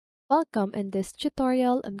Welcome. In this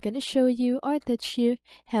tutorial, I'm gonna show you or teach you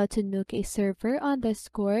how to nuke a server on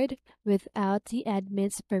Discord without the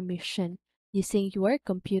admin's permission using your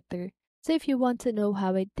computer. So if you want to know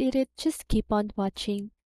how I did it, just keep on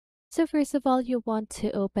watching. So first of all, you want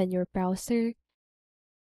to open your browser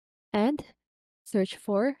and search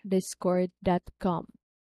for discord.com.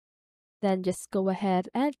 Then just go ahead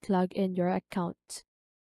and log in your account.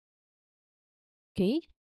 Okay?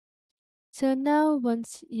 So now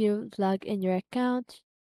once you log in your account,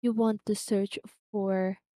 you want to search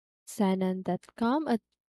for sanan.com at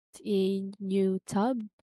a new tab.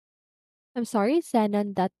 I'm sorry,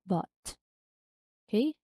 sanan.bot.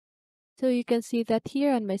 Okay? So you can see that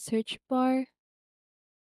here on my search bar.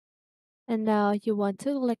 And now you want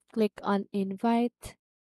to click on invite.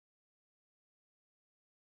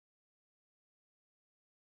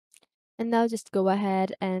 And now just go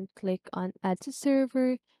ahead and click on add to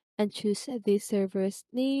server and choose the server's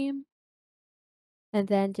name. And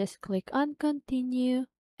then just click on continue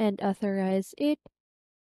and authorize it.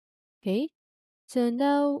 Okay? So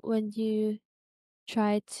now when you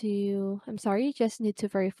I'm sorry, you just need to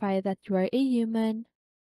verify that you are a human.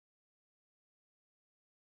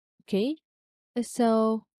 Okay.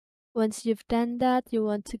 So once you've done that, you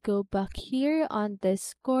want to go back here on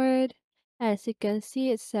Discord. As you can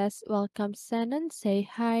see, it says welcome Sanon, say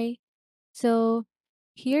hi. So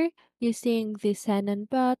here using the Sanon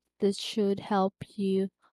bot, this should help you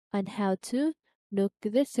on how to nuke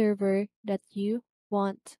the server that you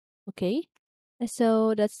want. Okay.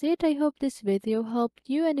 So that's it. I hope this video helped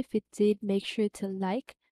you, and if it did, make sure to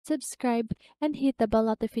like, subscribe, and hit the bell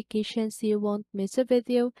notification so you won't miss a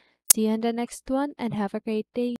video. See you in the next one, and have a great day.